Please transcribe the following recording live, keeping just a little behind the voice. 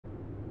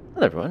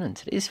Hello everyone, in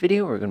today's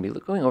video we're going to be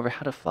going over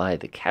how to fly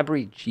the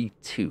Cabri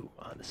G2,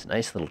 this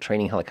nice little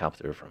training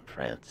helicopter from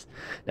France.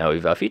 Now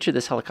we've featured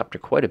this helicopter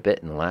quite a bit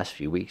in the last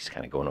few weeks,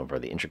 kind of going over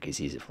the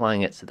intricacies of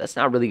flying it, so that's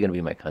not really going to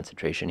be my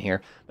concentration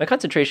here. My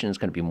concentration is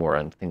going to be more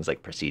on things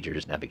like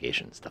procedures,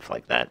 navigation, stuff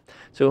like that.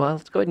 So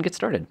let's go ahead and get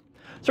started.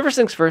 So first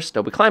things first,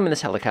 we climb in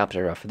this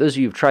helicopter. For those of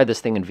you who've tried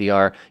this thing in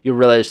VR, you'll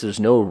realize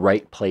there's no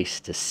right place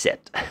to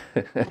sit.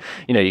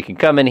 You can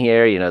come in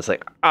here, it's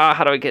like,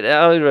 how do I get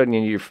out?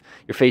 And your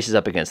face is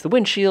up against the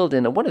windshield.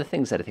 And one of the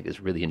things that I think is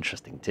really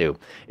interesting too,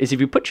 is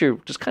if you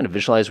just kind of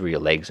visualize where your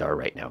legs are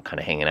right now, kind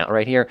of hanging out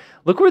right here,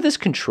 look where this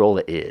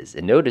controller is.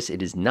 And notice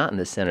it is not in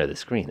the center of the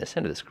screen. The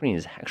center of the screen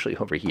is actually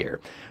over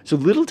here. So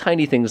little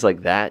tiny things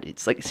like that, it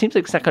seems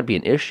like it's not going to be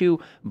an issue,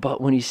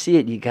 but when you see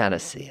it, you got to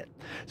see it.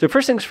 So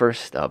first things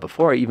first,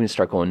 before I even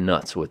start going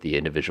nuts with the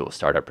individual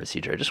startup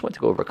procedure, I just want to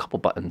go over a couple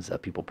buttons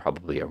that people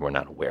probably were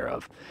not aware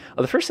of.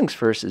 The first things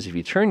first is if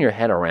you turn your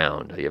head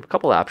around, you have a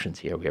couple options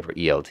here. We have our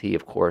ELT,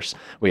 of course.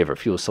 We have our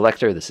fuel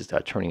selector. This is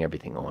turning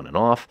everything on and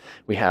off.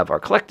 We have our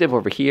collective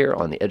over here.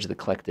 On the edge of the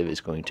collective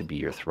is going to be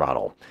your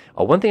throttle.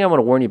 One thing I want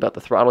to warn you about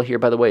the throttle here,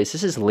 by the way, is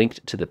this is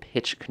linked to the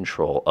pitch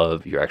control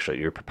of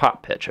your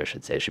prop pitch, I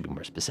should say. It should be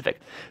more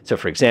specific. So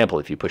for example,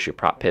 if you push your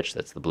prop pitch,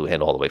 that's the blue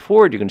handle all the way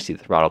forward, you're going to see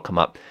the throttle come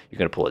up. You're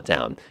going to pull it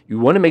down. You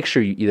want to make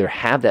sure you either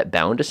have that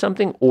bound to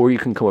something, or you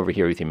can come over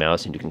here with your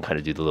mouse and you can kind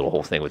of do the little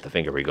whole thing with the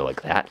finger where you go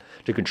like that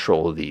to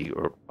control the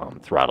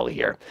throttle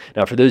here.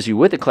 Now, for those of you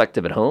with a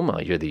collective at home,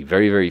 you're the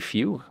very, very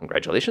few.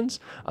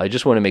 Congratulations. I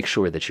just want to make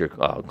sure that your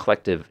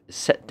collective is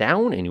set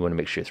down and you want to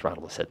make sure your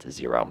throttle is set to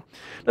 0.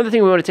 Another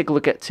thing we want to take a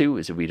look at too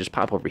is if we just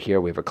pop over here,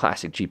 we have our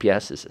classic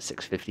GPS. This is a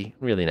 650,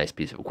 really nice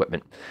piece of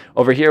equipment.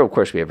 Over here, of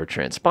course, we have our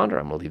transponder.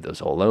 I'm going to leave those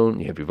all alone.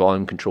 You have your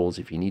volume controls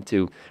if you need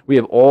to. We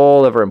have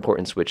all of our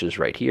important switches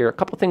right here. A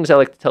couple things I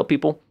like to tell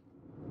people.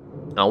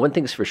 One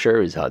thing's for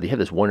sure is they have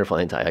this wonderful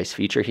anti-ice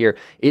feature here.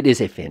 It is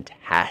a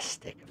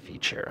fantastic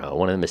feature.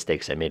 One of the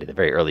mistakes I made in the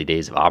very early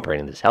days of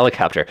operating this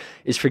helicopter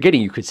is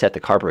forgetting you could set the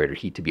carburetor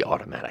heat to be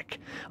automatic.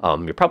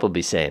 You're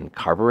probably saying,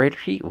 carburetor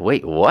heat?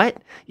 Wait,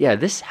 what? Yeah,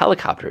 this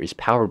helicopter is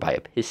powered by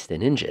a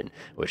piston engine,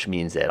 which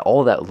means that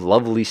all that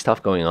lovely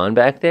stuff going on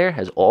back there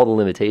has all the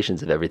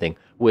limitations of everything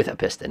with a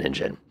piston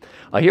engine.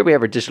 Here we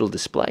have our digital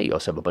display. You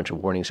also have a bunch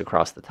of warnings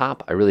across the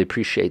top. I really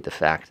appreciate the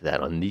fact that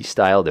on these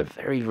style, they're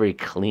very, very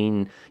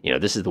clean.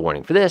 This is the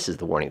warning for this, is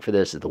the warning for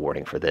this, is the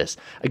warning for this.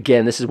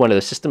 Again, this is one of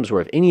those systems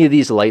where if any of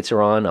these lights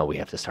are on, we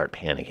have to start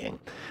panicking.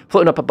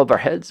 Floating up above our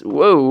heads,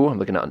 whoa, I'm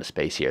looking out into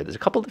space here. There's a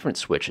couple different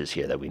switches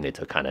here that we need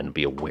to kind of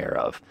be aware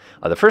of.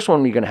 The first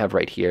one you're going to have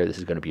right here, this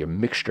is going to be your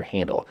mixture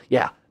handle.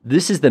 Yeah.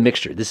 This is the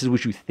mixture. This is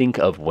what you think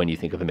of when you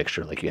think of a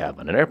mixture like you have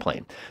on an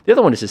airplane. The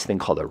other one is this thing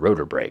called a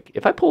rotor brake.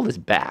 If I pull this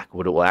back,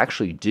 what it will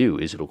actually do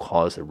is it'll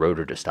cause the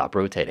rotor to stop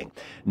rotating.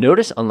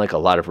 Notice, unlike a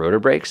lot of rotor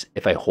brakes,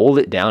 if I hold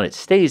it down, it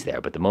stays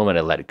there, but the moment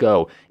I let it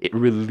go, it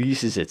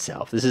releases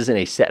itself. This isn't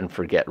a set and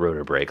forget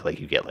rotor brake like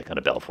you get like on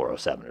a Bell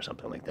 407 or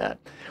something like that.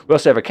 We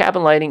also have our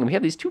cabin lighting, and we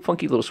have these two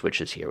funky little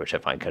switches here, which I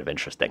find kind of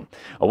interesting.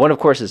 One, of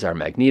course, is our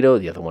magneto.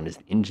 The other one is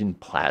the engine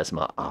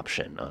plasma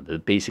option.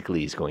 That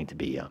basically is going to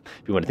be,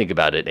 if you want to think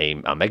about it,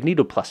 a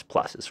magneto plus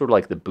plus. It's sort of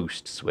like the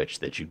boost switch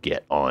that you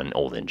get on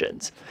old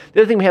engines.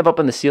 The other thing we have up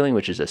on the ceiling,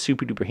 which is a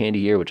super duper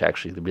handy here, which I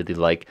actually really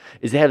like,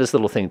 is they have this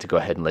little thing to go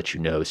ahead and let you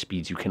know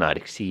speeds you cannot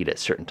exceed at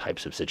certain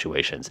types of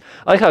situations.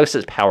 I like how it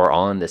says power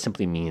on. That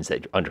simply means that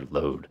you're under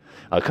load.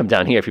 Come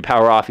down here, if you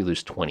power off, you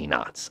lose 20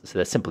 knots. So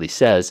that simply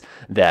says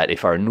that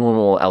if our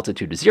normal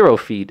altitude is 0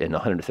 feet and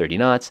 130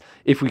 knots,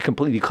 if we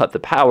completely cut the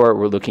power,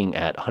 we're looking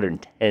at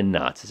 110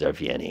 knots as our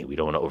VNE. We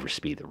don't want to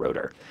overspeed the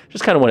rotor.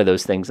 Just kind of one of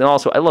those things. And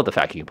also, I love the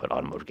fact you can put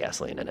automotive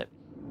gasoline in it.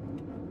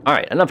 All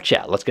right, enough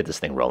chat. Let's get this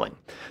thing rolling.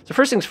 So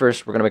first things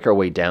first, we're going to make our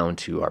way down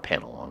to our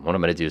panel. What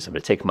I'm going to do is I'm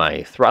going to take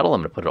my throttle, I'm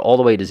going to put it all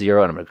the way to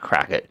 0, and I'm going to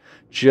crack it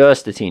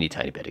just a teeny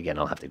tiny bit. Again,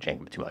 I don't have to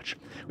jank it too much.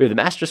 We have the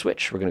master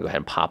switch. We're going to go ahead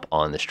and pop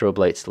on the strobe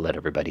lights to let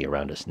everybody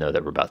around us know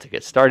that we're about to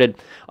get started.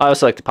 I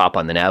also like to pop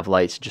on the nav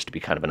lights just to be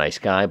kind of a nice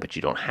guy, but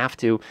you don't have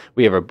to.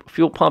 We have our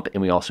fuel pump,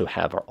 and we also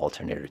have our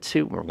alternator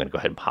too. We're going to go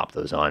ahead and pop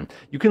those on.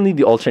 You can leave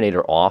the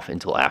alternator off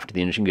until after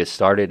the engine gets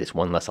started. It's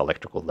one less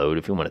electrical load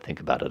if you want to think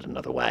about it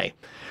another way.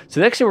 So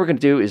the next thing we're going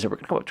to do is we're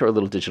going to come up to our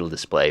little digital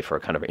display for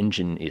kind of our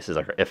engine. This is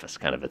like our IFS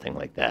kind of a thing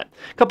like that.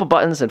 A couple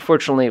buttons.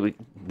 Unfortunately,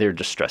 they're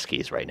just stress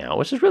keys right now,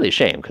 which is really a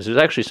shame because there's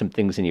actually some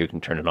things in here you can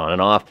turn it on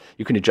and off.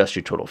 You can adjust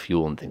your total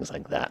fuel and things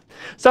like that.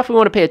 Stuff we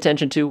want to pay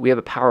attention to, we have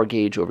a power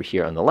gauge over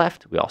here on the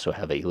left. We also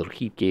have a little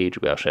heat gauge.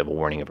 We also have a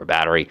warning of our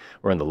battery.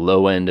 We're on the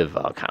low end of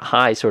kind of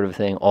high sort of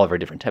thing, all of our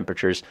different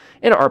temperatures,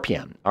 and our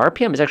RPM. Our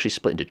RPM is actually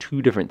split into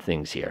two different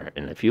things here.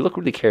 And if you look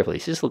really carefully,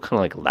 you see this little kind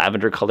of like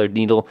lavender colored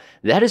needle.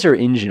 That is our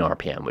engine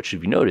RPM, which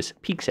if you notice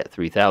peaks at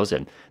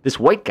 3,000. This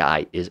white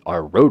guy is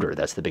our rotor.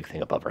 That's the big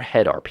thing above our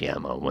head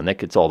RPM. When that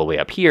gets all the way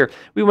up here,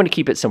 We want to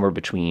keep it somewhere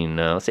between,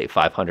 let's say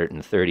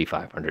 530,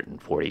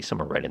 540,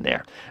 somewhere right in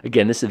there.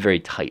 Again, this is a very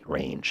tight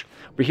range.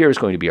 Over here is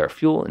going to be our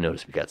fuel, and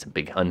notice we got some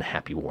big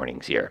unhappy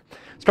warnings here.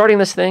 Starting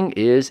this thing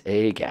is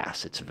a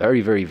gas. It's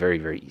very, very, very,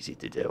 very easy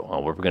to do.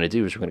 What we're going to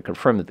do is we're going to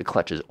confirm that the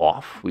clutch is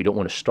off. We don't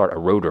want to start a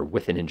rotor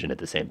with an engine at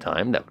the same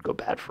time. That would go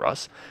bad for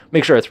us.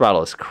 Make sure our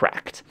throttle is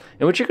cracked.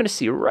 And what you're going to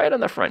see right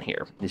on the front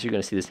here is you're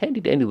going to see this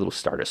handy-dandy little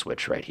starter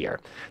switch right here.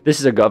 This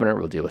is our governor.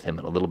 We'll deal with him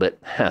in a little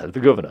bit. The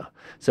governor.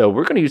 So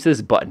we're going to use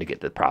this button to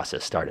get the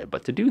process started.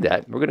 But to do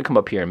that, we're going to come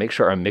up here and make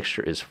sure our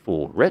mixture is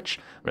full rich.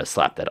 I'm going to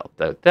slap that up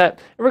like that.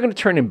 And we're going to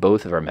turn in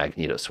both of our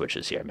magneto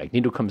switches here.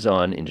 Magneto comes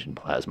on, engine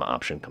plasma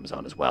option comes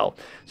on as well.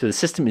 So the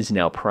system is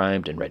now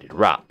primed and ready to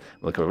rock.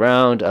 Look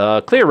around,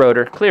 clear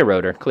rotor, clear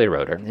rotor, clear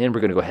rotor, and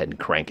we're going to go ahead and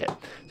crank it.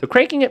 So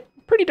cranking it,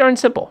 pretty darn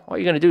simple. All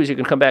you're going to do is you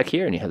can come back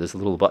here and you have this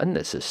little button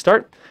that says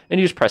start, and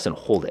you just press and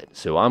hold it.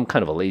 So I'm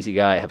kind of a lazy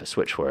guy. I have a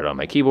switch for it on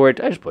my keyboard.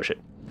 I just push it.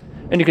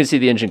 And you can see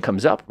the engine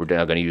comes up. We're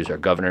now going to use our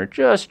governor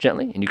just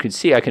gently, and you can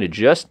see I can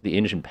adjust the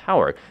engine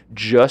power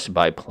just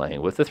by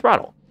playing with the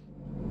throttle.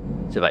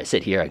 So if I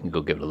sit here, I can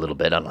go give it a little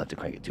bit. I don't have to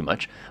crank it too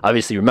much.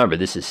 Obviously, remember,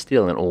 this is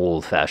still an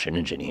old-fashioned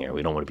engine here.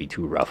 We don't want to be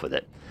too rough with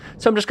it.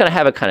 So I'm just going to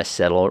have it kind of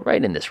settle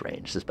right in this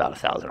range. It's about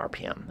 1,000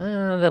 RPM.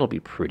 That'll be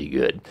pretty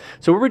good.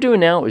 So what we're doing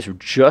now is we're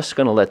just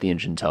going to let the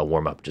engine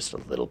warm up just a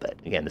little bit.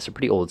 Again, this is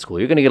pretty old school.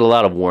 You're going to get a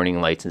lot of warning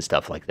lights and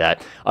stuff like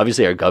that.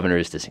 Obviously, our governor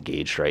is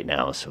disengaged right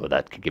now, so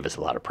that could give us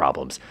a lot of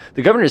problems.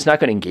 The governor is not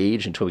going to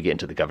engage until we get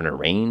into the governor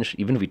range.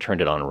 Even if we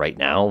turned it on right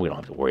now, we don't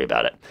have to worry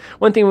about it.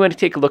 One thing we want to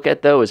take a look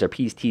at, though, is our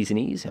P's, T's, and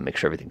E's and make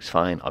sure everything's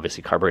fine.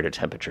 Obviously, carburetor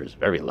temperature is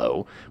very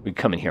low. We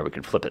come in here, we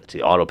can flip it to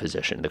the auto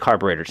position. The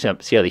carburetor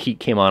temp, see how the heat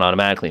came on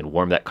automatically and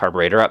warmed that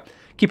carburetor up?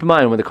 Keep in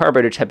mind, when the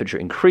carburetor temperature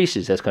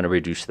increases, that's going to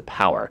reduce the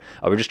power.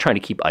 We're just trying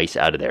to keep ice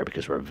out of there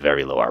because we're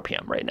very low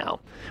RPM right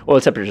now.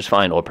 Oil temperature is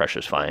fine, oil pressure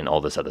is fine,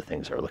 all those other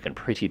things are looking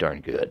pretty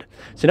darn good.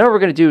 So now what we're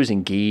going to do is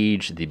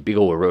engage the big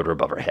old rotor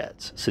above our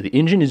heads. So the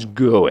engine is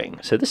going.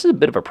 So this is a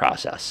bit of a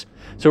process.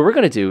 So what we're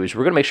going to do is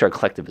we're going to make sure our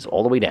collective is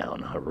all the way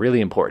down, really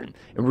important,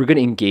 and we're going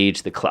to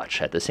engage the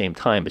clutch at the same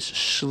time as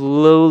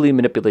slowly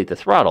manipulate the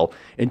throttle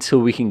until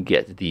we can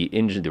get the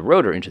engine, the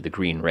rotor, into the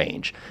green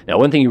range. Now,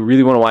 one thing you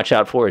really want to watch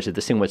out for is if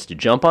this thing wants to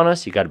jump on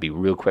us, you got to be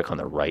real quick on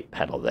the right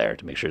pedal there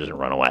to make sure it doesn't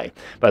run away.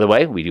 By the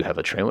way, we do have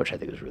a trim, which I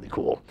think is really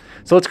cool.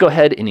 So let's go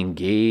ahead and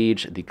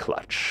engage the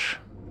clutch.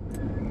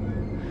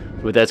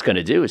 What that's going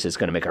to do is it's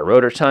going to make our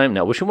rotor time.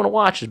 Now, what you want to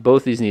watch is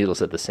both these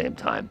needles at the same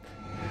time.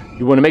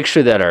 You want to make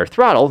sure that our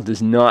throttle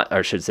does not, or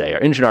I should say, our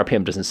engine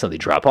RPM doesn't suddenly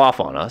drop off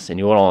on us, and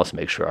you want to also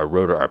make sure our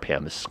rotor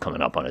RPM is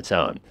coming up on its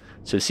own.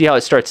 So see how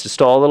it starts to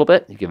stall a little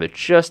bit? You give it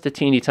just a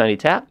teeny tiny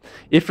tap.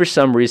 If for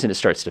some reason it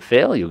starts to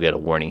fail, you'll get a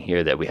warning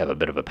here that we have a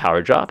bit of a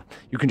power drop.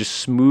 You can just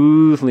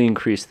smoothly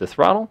increase the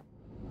throttle,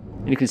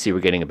 and you can see we're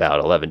getting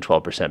about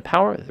 11-12%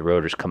 power. The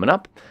rotor's coming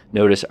up.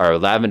 Notice our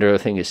lavender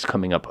thing is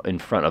coming up in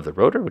front of the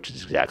rotor, which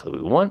is exactly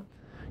what we want.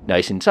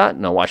 Nice and taut.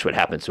 Now watch what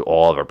happens to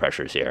all of our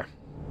pressures here.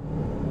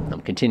 I'm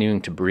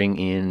continuing to bring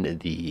in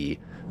the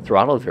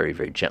throttle very,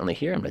 very gently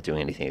here. I'm not doing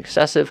anything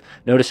excessive.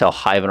 Notice how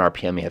high of an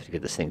RPM you have to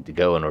get this thing to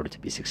go in order to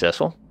be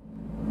successful.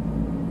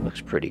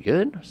 Looks pretty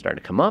good. Starting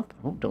to come up.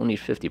 Oh, don't need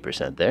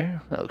 50%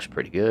 there. That looks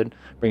pretty good.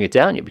 Bring it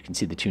down. You can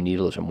see the two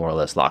needles are more or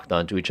less locked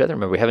onto each other.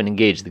 Remember, we haven't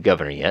engaged the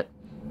governor yet.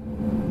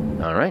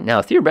 All right,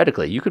 now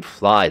theoretically, you could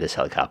fly this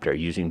helicopter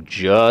using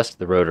just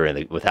the rotor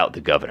and without the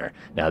governor.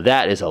 Now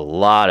that is a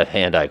lot of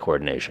hand-eye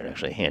coordination,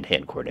 actually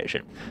hand-hand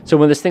coordination. So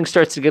when this thing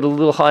starts to get a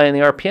little high in the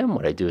RPM,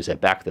 what I do is I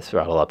back the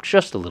throttle up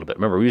just a little bit.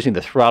 Remember, we're using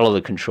the throttle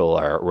to control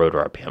our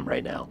rotor RPM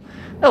right now.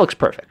 That looks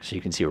perfect, so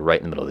you can see we're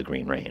right in the middle of the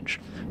green range.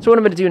 So what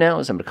I'm going to do now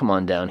is I'm going to come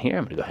on down here.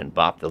 I'm going to go ahead and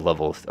bop the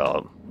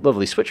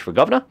lovely switch for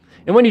governor.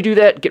 And when you do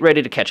that, get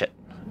ready to catch it.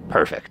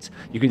 Perfect.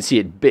 You can see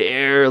it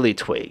barely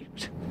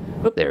twigged.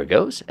 Oop, there it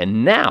goes.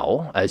 And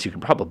now, as you can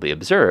probably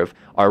observe,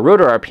 our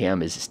rotor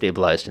RPM is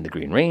stabilized in the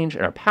green range,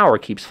 and our power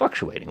keeps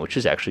fluctuating, which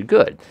is actually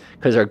good,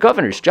 because our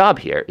governor's job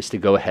here is to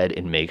go ahead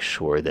and make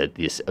sure that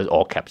this is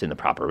all kept in the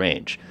proper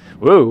range.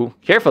 Whoa,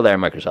 careful there,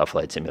 Microsoft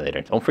Flight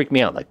Simulator. Don't freak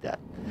me out like that.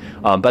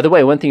 By the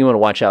way, one thing you want to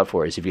watch out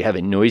for is if you have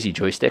a noisy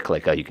joystick,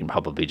 like you can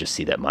probably just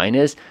see that mine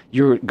is,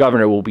 your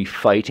governor will be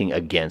fighting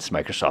against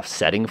Microsoft's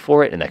setting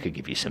for it, and that could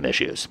give you some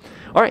issues.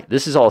 All right,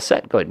 this is all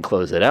set. Go ahead and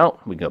close it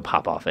out. We can go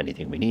pop off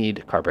anything we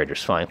need.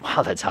 Carburetor's fine.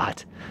 Wow, that's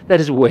hot.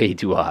 That is way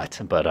too hot.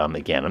 But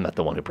again, I'm not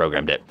the one who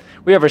programmed it.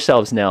 We have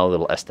ourselves now a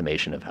little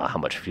estimation of how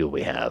much fuel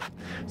we have.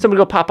 So I'm going to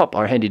go pop up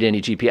our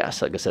handy-dandy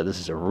GPS. Like I said, this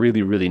is a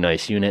really, really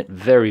nice unit.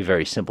 Very,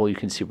 very simple. You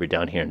can see we're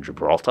down here in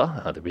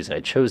Gibraltar. The reason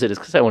I chose it is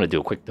because I want to do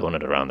a quick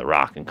donut around the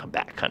rock and come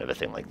back, kind of a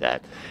thing like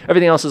that.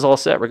 Everything else is all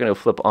set. We're going to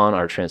flip on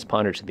our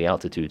transponder to the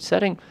altitude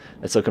setting.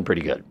 That's looking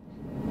pretty good.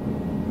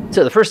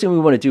 So the first thing we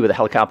want to do with a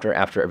helicopter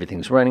after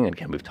everything's running, and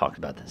again, we've talked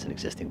about this in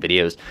existing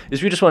videos,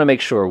 is we just want to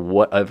make sure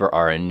whatever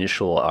our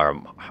initial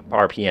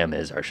RPM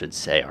is, or I should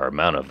say our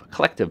amount of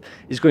collective,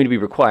 is going to be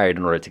required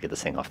in order to get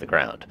this thing off the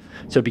ground.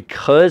 So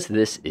because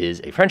this is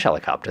a French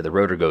helicopter, the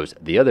rotor goes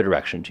the other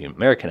direction to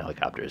American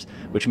helicopters,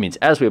 which means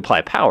as we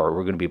apply power,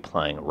 we're going to be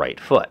applying right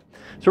foot.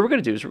 So what we're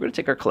going to do is we're going to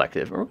take our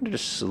collective and we're going to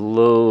just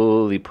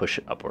slowly push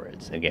it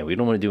upwards. Again, we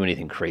don't want to do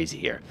anything crazy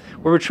here.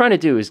 What we're trying to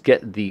do is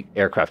get the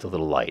aircraft a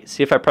little light.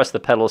 See if I press the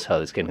pedals, how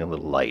it's getting a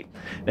little light.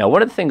 Now,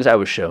 one of the things I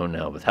was shown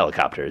with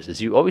helicopters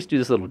is you always do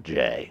this little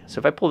J. So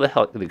if I pull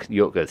the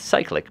yoke of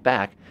cyclic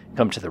back,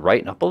 come to the right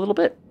and up a little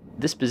bit,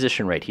 this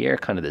position right here,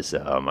 kind of this,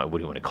 what do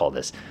you want to call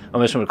this?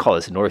 I'm just going to call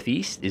this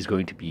northeast is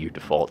going to be your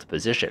default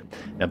position.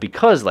 Now,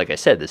 because, like I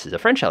said, this is a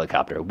French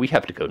helicopter, we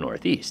have to go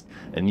northeast.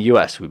 In the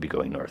US, we'd be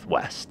going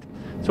northwest.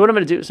 So what I'm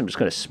going to do is I'm just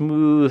going to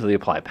smoothly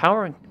apply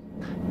power.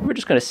 We're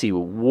just going to see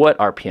what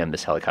RPM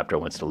this helicopter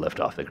wants to lift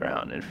off the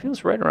ground. And it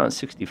feels right around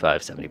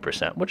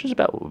 65–70%, which is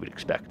about what we would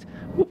expect.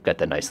 Whoop, got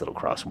that nice little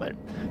crosswind.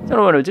 So what I'm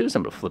going to do is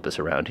I'm going to flip this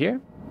around here.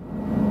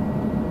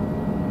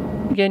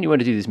 Again, you want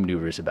to do these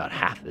maneuvers about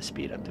half the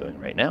speed I'm doing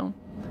right now.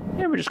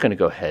 And we're just going to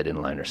go ahead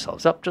and line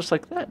ourselves up just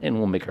like that, and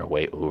we'll make our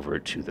way over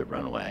to the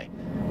runway.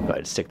 Go ahead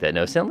and stick that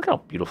nose down. Look how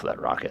beautiful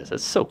that rock is.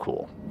 That's so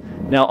cool.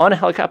 Now, on a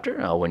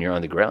helicopter, when you're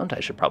on the ground,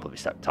 I should probably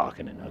stop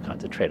talking and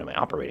concentrate on my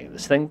operating of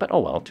this thing, but oh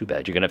well, too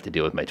bad. You're going to have to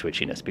deal with my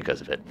twitchiness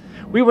because of it.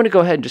 We want to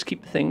go ahead and just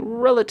keep the thing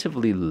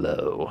relatively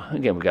low.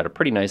 Again, we've got a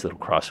pretty nice little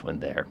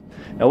crosswind there.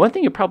 Now, one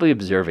thing you're probably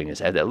observing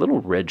is I have that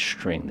little red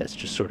string that's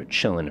just sort of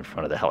chilling in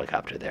front of the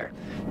helicopter there.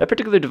 That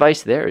particular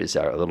device there is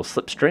our little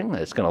slip string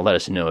that's going to let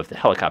us know if the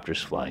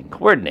helicopter's flying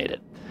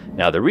coordinated.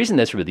 Now, the reason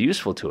that's really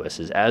useful to us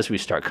is as we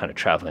start kind of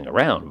traveling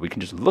around, we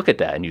can just look at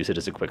that and use it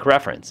as a quick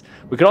reference.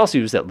 We could also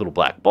use that little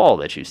black ball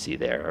that you see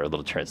there, or a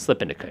little turn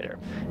slip indicator.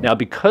 Now,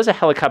 because a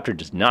helicopter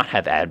does not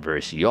have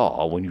adverse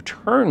yaw, when you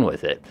turn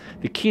with it,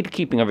 the key to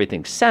keeping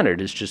everything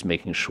centered is just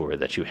making sure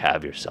that you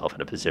have yourself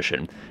in a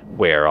position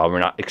where we're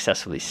not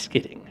excessively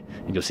skidding.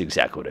 And you'll see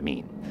exactly what I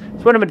mean.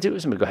 So what I'm going to do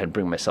is I'm going to go ahead and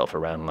bring myself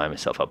around and line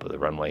myself up with the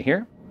runway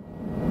here.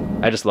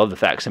 I just love the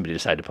fact somebody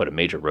decided to put a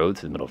major road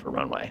through the middle of a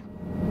runway.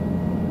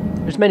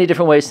 There's many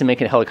different ways to make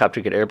a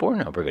helicopter get airborne.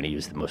 Now we're going to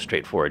use the most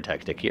straightforward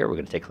tactic here. We're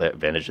going to take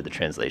advantage of the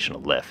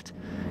translational lift.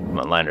 Come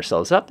on, line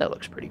ourselves up. That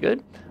looks pretty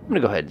good. I'm going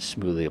to go ahead and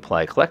smoothly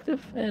apply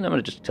collective, and I'm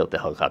going to just tilt the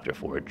helicopter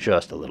forward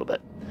just a little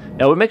bit.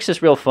 Now what makes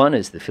this real fun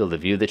is the field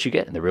of view that you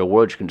get. In the real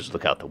world, you can just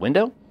look out the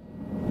window,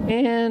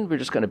 and we're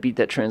just going to beat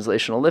that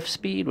translational lift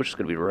speed, which is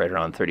going to be right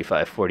around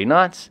 35–40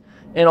 knots,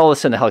 and all of a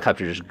sudden the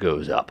helicopter just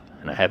goes up.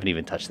 And I haven't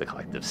even touched the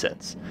collective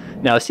since.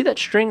 Now, see that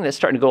string that's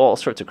starting to go all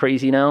sorts of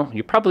crazy now?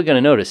 You're probably going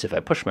to notice if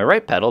I push my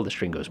right pedal, the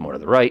string goes more to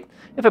the right.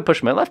 If I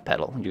push my left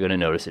pedal, you're going to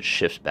notice it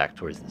shifts back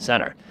towards the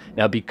center.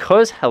 Now,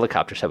 because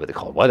helicopters have what they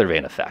call weather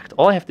vane effect,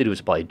 all I have to do is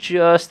apply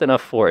just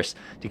enough force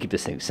to keep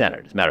this thing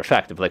centered. As a matter of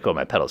fact, if I let go of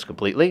my pedals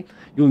completely,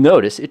 you'll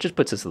notice it just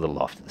puts us a little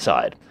off to the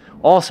side.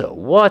 Also,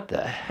 what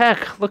the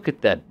heck? Look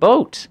at that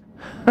boat.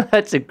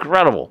 That's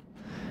incredible.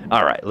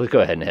 All right, let's go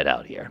ahead and head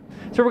out here.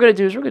 So what we're going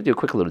to do is we're going to do a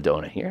quick little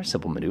donut here,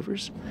 simple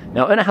maneuvers.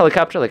 Now, in a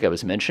helicopter, like I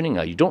was mentioning,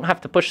 you don't have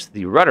to push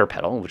the rudder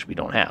pedal, which we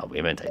don't have. We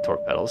have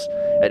anti-torque pedals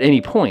at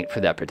any point for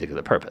that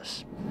particular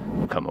purpose.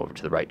 We'll come over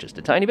to the right just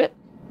a tiny bit,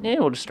 and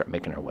we'll just start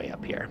making our way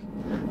up here.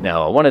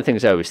 Now, one of the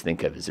things I always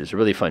think of is there's a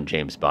really fun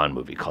James Bond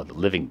movie called The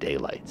Living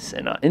Daylights.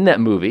 And in that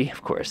movie,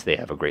 of course, they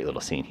have a great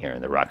little scene here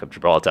in the Rock of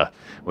Gibraltar,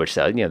 which,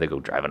 they go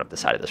driving up the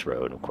side of this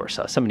road. And, of course,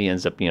 somebody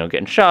ends up,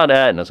 getting shot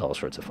at, and there's all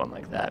sorts of fun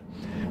like that.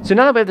 So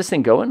now that we have this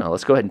thing going,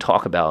 let's go ahead and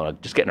talk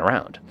about just getting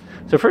around.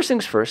 So first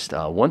things first,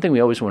 one thing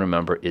we always want to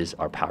remember is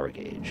our power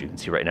gauge. You can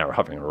see right now we're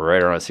hovering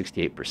right around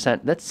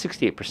 68%. That's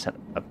 68%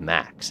 of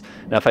max.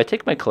 Now, if I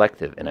take my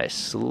collective and I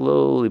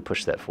slowly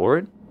push that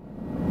forward,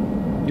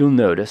 you'll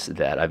notice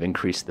that I've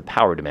increased the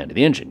power demand of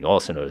the engine. You'll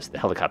also notice the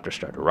helicopter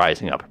started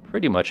rising up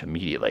pretty much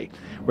immediately.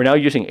 We're now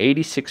using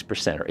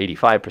 86% or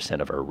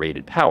 85% of our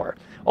rated power.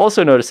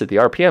 Also notice that the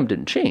RPM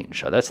didn't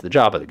change. That's the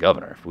job of the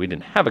governor. If we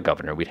didn't have a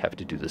governor, we'd have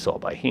to do this all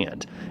by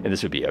hand, and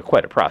this would be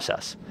quite a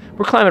process.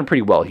 We're climbing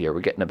pretty well here.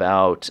 We're getting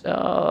about,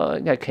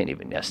 I can't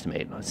even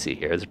estimate. Let's see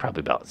here. There's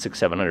probably about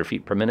 600–700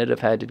 feet per minute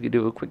if I had to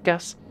do a quick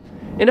guess.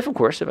 And of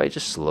course, if I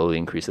just slowly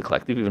increase the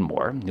collective even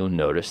more, you'll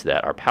notice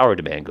that our power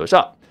demand goes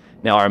up.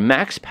 Now, our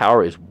max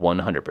power is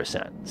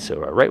 100%, so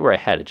right where I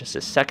had it just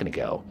a second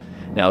ago.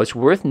 Now, it's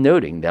worth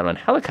noting that on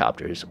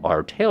helicopters,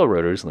 our tail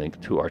rotor is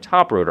linked to our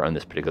top rotor on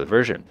this particular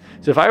version.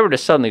 So if I were to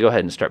suddenly go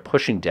ahead and start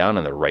pushing down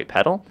on the right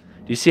pedal,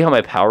 do you see how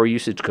my power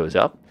usage goes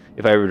up?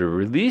 If I were to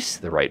release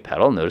the right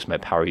pedal, notice my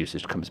power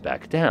usage comes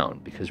back down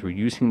because we're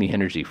using the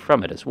energy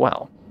from it as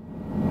well.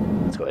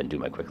 Let's go ahead and do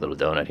my quick little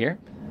donut here.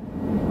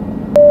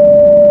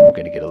 We're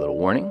going to get a little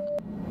warning.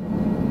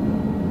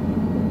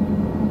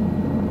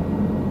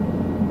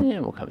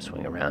 And we'll come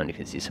swing around. You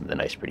can see some of the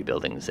nice pretty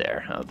buildings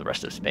there. The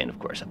rest of Spain, of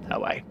course, up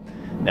that way.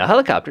 Now,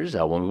 helicopters,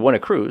 when we want to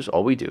cruise,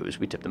 all we do is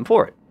we tip them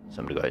forward. So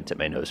I'm going to go ahead and tip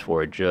my nose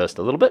forward just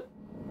a little bit.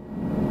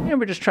 And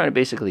we're just trying to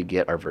basically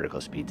get our vertical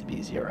speed to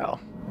be 0.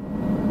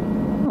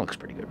 That looks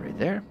pretty good right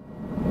there.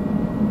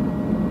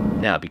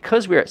 Now,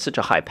 because we are at such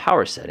a high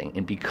power setting,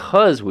 and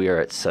because we are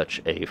at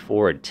such a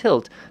forward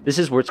tilt, this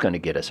is where it's going to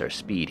get us our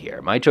speed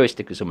here. My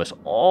joystick is almost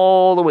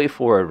all the way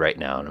forward right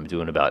now, and I'm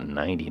doing about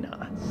 90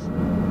 knots.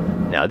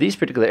 Now, these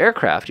particular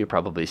aircraft, you're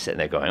probably sitting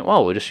there going,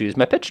 well, we'll just use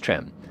my pitch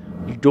trim.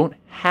 You don't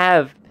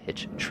have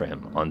pitch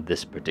trim on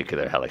this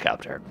particular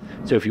helicopter.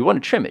 So if you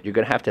want to trim it, you're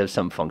going to have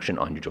some function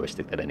on your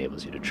joystick that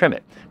enables you to trim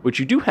it. What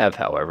you do have,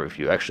 however, if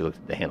you actually looked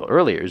at the handle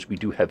earlier, is we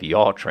do have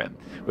yaw trim,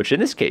 which in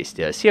this case,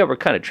 see how we're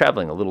kind of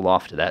traveling a little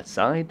off to that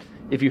side?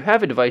 If you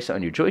have a device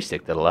on your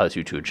joystick that allows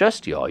you to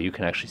adjust yaw, you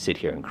can actually sit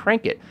here and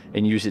crank it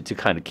and use it to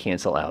kind of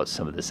cancel out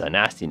some of this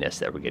nastiness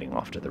that we're getting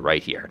off to the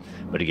right here.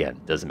 But again,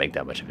 it doesn't make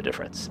that much of a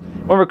difference.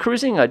 When we're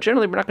cruising,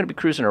 generally we're not going to be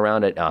cruising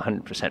around at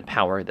 100%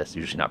 power. That's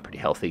usually not pretty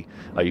healthy.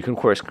 You can, of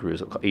course,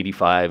 cruise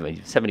 85,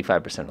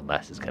 75% or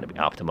less is going to be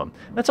optimum.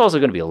 That's also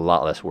going to be a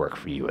lot less work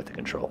for you at the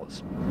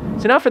controls.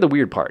 So now for the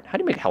weird part. How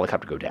do you make a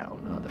helicopter go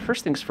down? The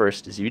first things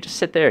first is you just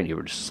sit there and you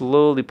would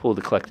slowly pull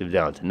the collective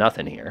down to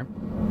nothing here.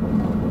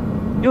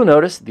 You'll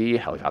notice the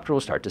helicopter will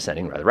start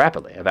descending rather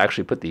rapidly. I've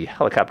actually put the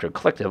helicopter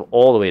collective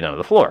all the way down to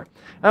the floor.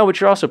 What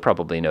you're also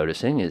probably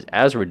noticing is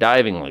as we're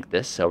diving like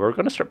this, we're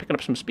going to start picking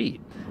up some speed.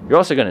 You're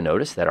also going to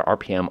notice that our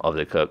RPM of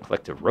the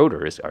collective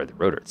rotor, or the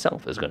rotor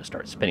itself, is going to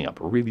start spinning up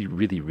really,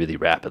 really, really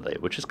rapidly,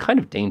 which is kind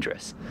of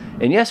dangerous.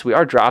 And yes, we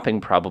are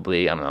dropping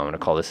probably, I don't know, I'm going to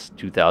call this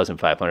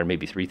 2,500,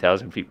 maybe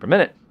 3,000 feet per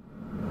minute.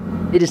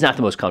 It is not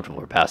the most comfortable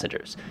for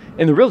passengers.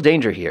 And the real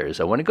danger here is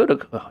I want to go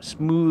to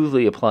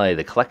smoothly apply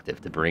the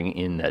collective to bring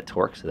in that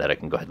torque so that I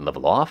can go ahead and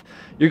level off.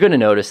 You're going to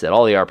notice that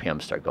all the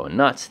RPMs start going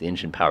nuts, the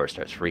engine power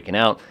starts freaking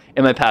out,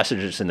 and my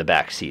passengers in the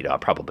back seat are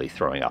probably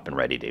throwing up and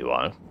ready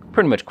to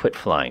pretty much quit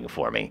flying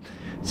for me.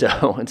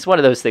 So it's one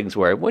of those things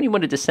where when you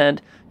want to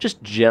descend,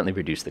 just gently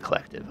reduce the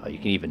collective. You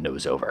can even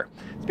nose over.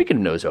 Speaking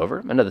of nose over,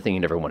 another thing you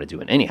never want to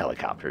do in any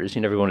helicopter is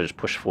you never want to just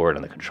push forward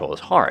on the controls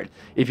hard.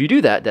 If you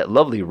do that, that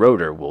lovely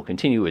rotor will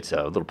continue its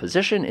little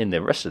position and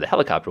the rest of the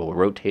helicopter will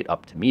rotate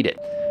up to meet it,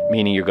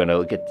 meaning you're going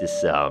to get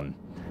this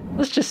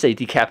let's just say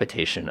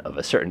decapitation of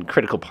a certain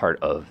critical part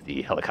of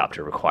the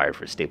helicopter required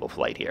for stable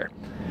flight here.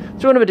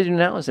 So what I'm going to do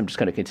now is I'm just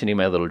going to continue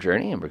my little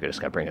journey, and we're just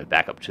going to bring it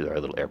back up to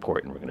our little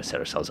airport, and we're going to set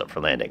ourselves up for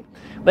landing.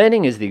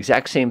 Landing is the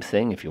exact same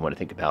thing if you want to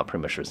think about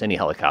pretty much as any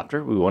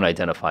helicopter. We want to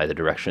identify the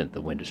direction that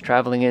the wind is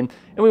traveling in,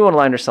 and we want to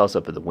line ourselves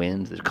up with the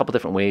wind. There's a couple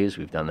different ways.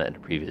 We've done that in a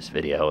previous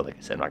video. Like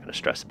I said, I'm not going to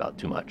stress about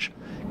too much.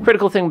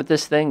 Critical thing with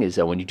this thing is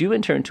that when you do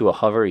enter into a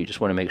hover, you just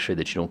want to make sure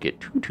that you don't get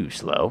too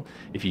slow.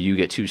 If you do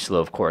get too slow,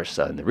 of course,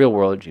 in the real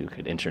world, you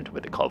could enter into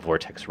what they call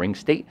vortex ring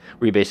state,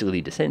 where you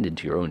basically descend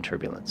into your own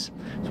turbulence.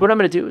 So what I'm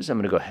going to do is I'm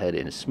going to go ahead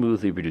and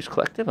smoothly reduce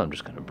collective. I'm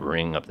just going to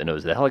bring up the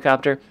nose of the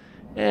helicopter,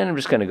 and I'm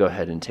just going to go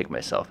ahead and take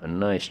myself a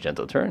nice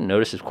gentle turn.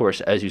 Notice, of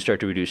course, as you start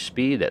to reduce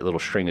speed, that little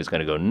string is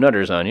going to go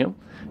nutters on you.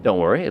 Don't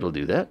worry, it'll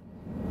do that.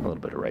 A little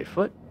bit of right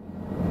foot.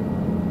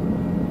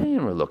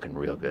 And we're looking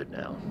real good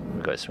now.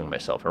 I'm going to swing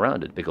myself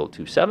around at big old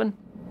 2.7.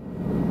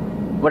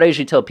 What I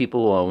usually tell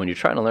people when you're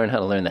trying to learn how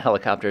to learn the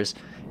helicopters,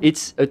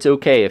 it's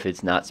okay if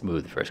it's not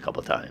smooth the first couple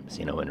of times.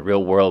 You know, in the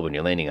real world, when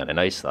you're landing on a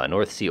nice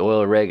North Sea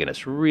oil rig and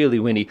it's really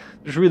windy,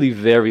 there's really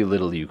very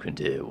little you can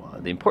do.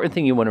 The important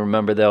thing you want to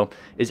remember, though,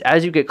 is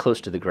as you get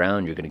close to the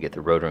ground, you're going to get the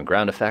rotor and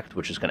ground effect,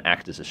 which is going to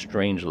act as a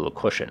strange little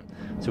cushion.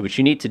 So what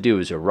you need to do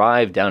is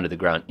arrive down to the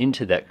ground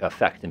into that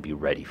effect and be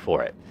ready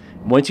for it.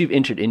 Once you've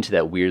entered into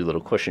that weird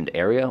little cushioned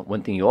area,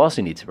 one thing you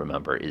also need to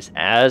remember is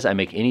as I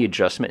make any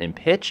adjustment in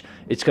pitch,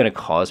 it's going to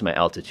cause my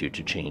altitude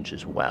to change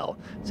as well.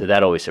 So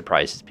that always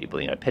surprises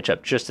people. You know, I pitch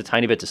up just a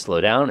tiny bit to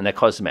slow down, and that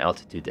causes my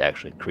altitude to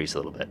actually increase a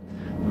little bit.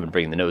 I'm going to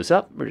bring the nose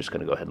up. We're just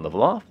going to go ahead and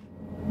level off.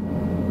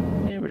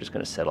 And we're just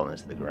going to settle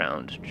into the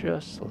ground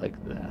just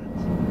like that.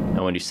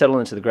 Now, when you settle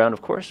into the ground,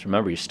 of course,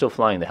 remember you're still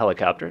flying the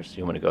helicopter, so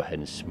you want to go ahead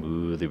and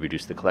smoothly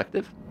reduce the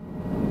collective.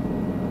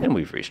 And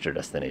we've reached our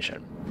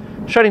destination.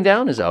 Shutting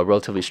down is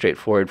relatively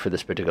straightforward for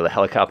this particular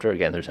helicopter.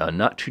 Again, there's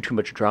not too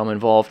much drama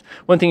involved.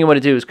 One thing you want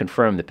to do is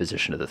confirm the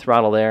position of the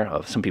throttle there.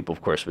 Some people,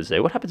 of course, would say,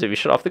 what happens if you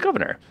shut off the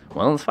governor?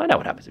 Well, let's find out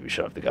what happens if you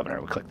shut off the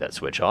governor. We click that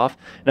switch off.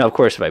 Now, of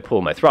course, if I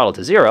pull my throttle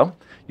to 0,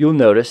 you'll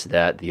notice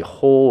that the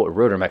whole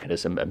rotor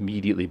mechanism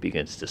immediately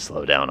begins to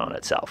slow down on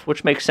itself,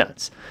 which makes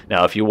sense.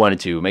 Now, if you wanted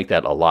to make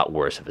that a lot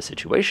worse of a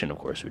situation, of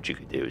course, what you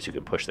could do is you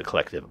could push the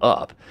collective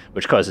up,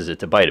 which causes it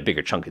to bite a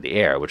bigger chunk of the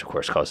air, which, of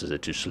course, causes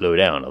it to slow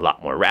down a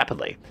lot more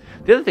rapidly.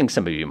 The other thing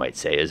some of you might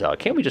say is,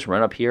 can't we just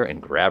run up here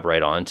and grab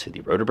right onto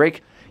the rotor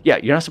brake? Yeah,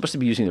 you're not supposed to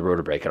be using the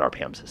rotor brake at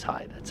RPMs this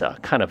high. That's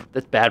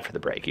that's bad for the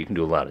brake. You can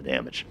do a lot of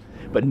damage.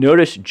 But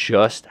notice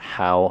just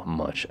how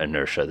much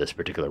inertia this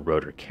particular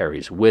rotor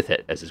carries with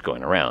it as it's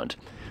going around.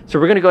 So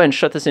we're going to go ahead and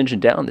shut this engine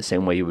down the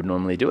same way you would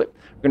normally do it.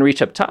 We're going to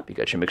reach up top. You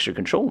got your mixture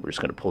control. We're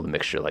just going to pull the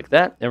mixture like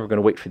that, and we're going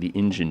to wait for the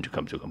engine to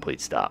come to a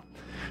complete stop.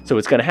 So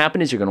what's going to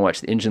happen is you're going to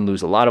watch the engine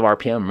lose a lot of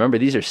RPM. Remember,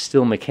 these are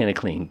still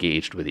mechanically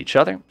engaged with each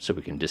other, so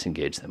we can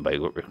disengage them by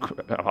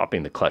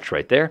hopping the clutch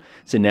right there.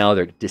 So now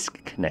they're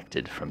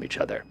disconnected from each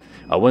other.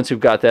 Once we've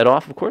got that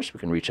off, of course, we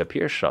can reach up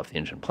here, shut off the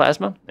engine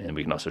plasma, and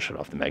we can also shut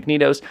off the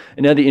magnetos.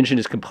 And now the engine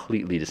is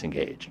completely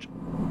disengaged.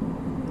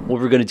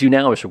 What we're going to do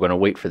now is we're going to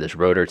wait for this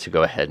rotor to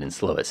go ahead and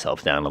slow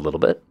itself down a little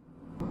bit.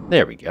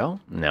 There we go.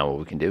 Now what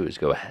we can do is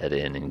go ahead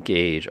and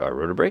engage our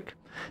rotor brake.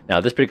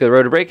 Now, this particular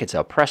rotor brake, it's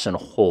a press and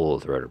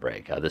hold rotor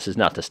brake. This is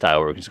not the style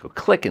where we can just go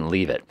click and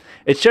leave it.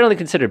 It's generally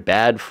considered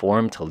bad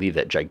form to leave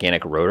that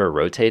gigantic rotor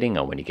rotating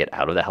when you get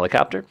out of the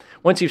helicopter.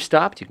 Once you've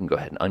stopped, you can go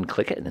ahead and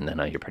unclick it, and then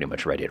you're pretty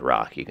much ready to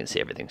rock. You can see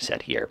everything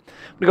set here.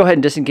 I'm going to go ahead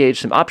and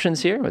disengage some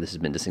options here, where this has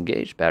been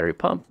disengaged. Battery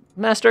pump,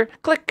 master,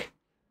 click,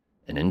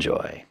 and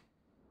enjoy.